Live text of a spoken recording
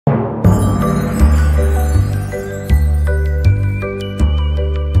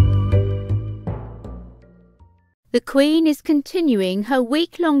The Queen is continuing her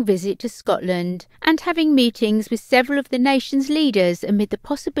week-long visit to Scotland and having meetings with several of the nation's leaders amid the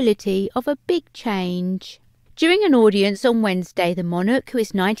possibility of a big change. During an audience on Wednesday, the monarch, who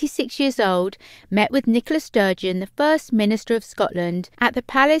is 96 years old, met with Nicola Sturgeon, the First Minister of Scotland, at the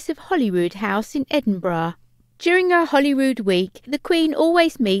Palace of Holyroodhouse in Edinburgh. During her Holyrood week, the Queen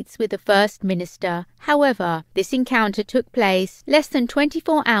always meets with the First Minister. However, this encounter took place less than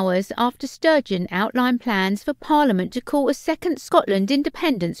 24 hours after Sturgeon outlined plans for Parliament to call a second Scotland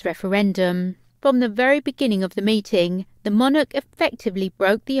independence referendum. From the very beginning of the meeting, the monarch effectively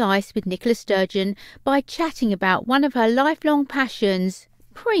broke the ice with Nicola Sturgeon by chatting about one of her lifelong passions,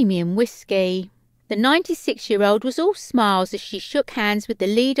 premium whisky. The 96-year-old was all smiles as she shook hands with the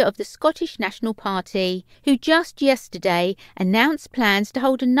leader of the Scottish National Party, who just yesterday announced plans to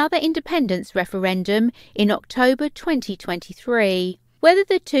hold another independence referendum in October 2023. Whether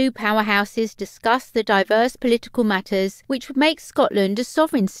the two powerhouses discuss the diverse political matters which would make Scotland a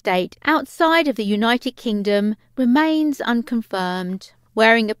sovereign state outside of the United Kingdom remains unconfirmed.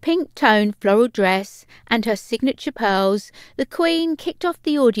 Wearing a pink-toned floral dress and her signature pearls, the Queen kicked off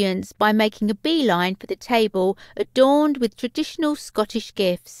the audience by making a beeline for the table adorned with traditional Scottish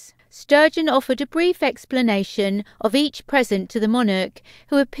gifts. Sturgeon offered a brief explanation of each present to the monarch,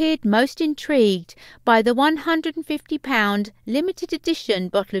 who appeared most intrigued by the £150 limited edition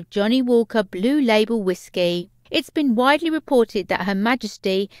bottle of Johnnie Walker Blue Label whisky. It's been widely reported that Her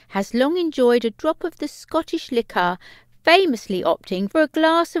Majesty has long enjoyed a drop of the Scottish liquor, famously opting for a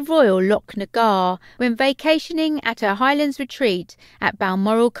glass of Royal Loch na Gar when vacationing at her Highlands retreat at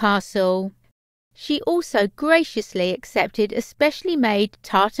Balmoral Castle. She also graciously accepted a specially made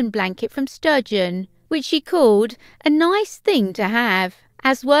tartan blanket from Sturgeon, which she called a nice thing to have,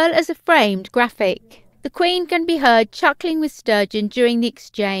 as well as a framed graphic. The Queen can be heard chuckling with Sturgeon during the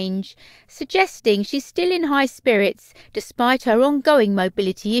exchange, suggesting she's still in high spirits despite her ongoing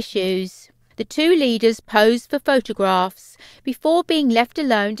mobility issues. The two leaders posed for photographs before being left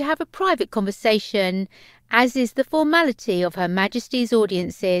alone to have a private conversation, as is the formality of Her Majesty's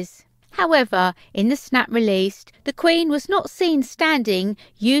audiences. However, in the snap released, the Queen was not seen standing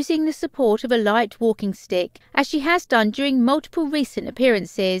using the support of a light walking stick, as she has done during multiple recent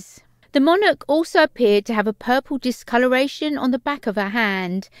appearances. The monarch also appeared to have a purple discoloration on the back of her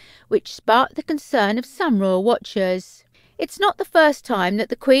hand, which sparked the concern of some royal watchers. It's not the first time that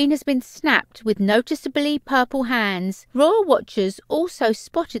the Queen has been snapped with noticeably purple hands. Royal watchers also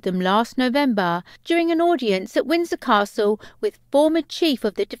spotted them last November during an audience at Windsor Castle with former Chief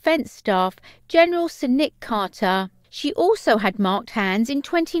of the Defence Staff, General Sir Nick Carter. She also had marked hands in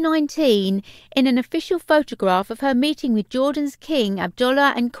 2019 in an official photograph of her meeting with Jordan's King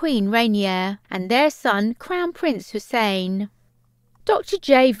Abdullah and Queen Rainier and their son Crown Prince Hussein. Dr.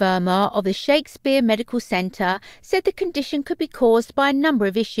 J. Verma of the Shakespeare Medical Centre said the condition could be caused by a number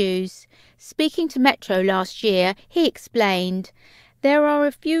of issues. Speaking to Metro last year, he explained, "There are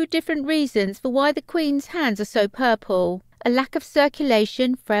a few different reasons for why the Queen's hands are so purple. A lack of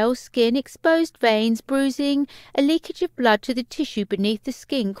circulation, frail skin, exposed veins, bruising, a leakage of blood to the tissue beneath the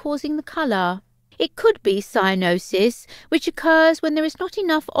skin causing the colour. It could be cyanosis, which occurs when there is not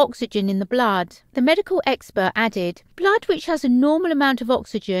enough oxygen in the blood." The medical expert added, "Blood which has a normal amount of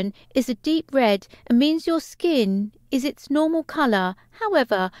oxygen is a deep red and means your skin is its normal colour.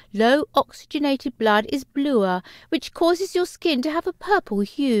 However, low oxygenated blood is bluer, which causes your skin to have a purple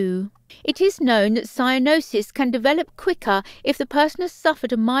hue. It is known that cyanosis can develop quicker if the person has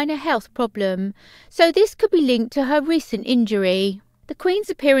suffered a minor health problem, so this could be linked to her recent injury." The Queen's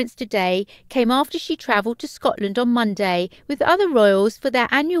appearance today came after she travelled to Scotland on Monday with other royals for their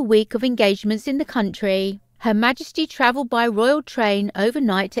annual week of engagements in the country. Her Majesty travelled by royal train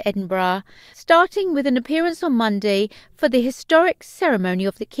overnight to Edinburgh, starting with an appearance on Monday for the historic ceremony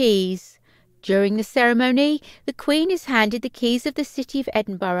of the keys. During the ceremony, the Queen is handed the keys of the city of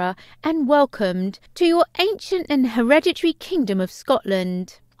Edinburgh and welcomed to your ancient and hereditary kingdom of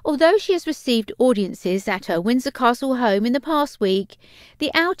Scotland. Although she has received audiences at her Windsor Castle home in the past week,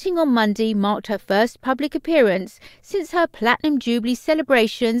 the outing on Monday marked her first public appearance since her Platinum Jubilee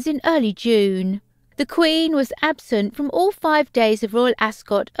celebrations in early June. The Queen was absent from all 5 days of Royal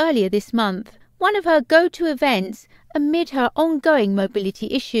Ascot earlier this month, one of her go-to events amid her ongoing mobility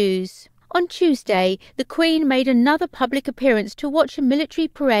issues. On Tuesday, the Queen made another public appearance to watch a military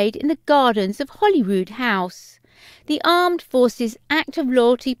parade in the gardens of Holyroodhouse. The Armed Forces Act of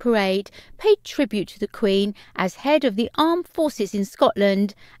Loyalty Parade paid tribute to the Queen as head of the Armed Forces in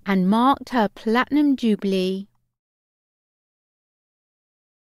Scotland and marked her Platinum Jubilee.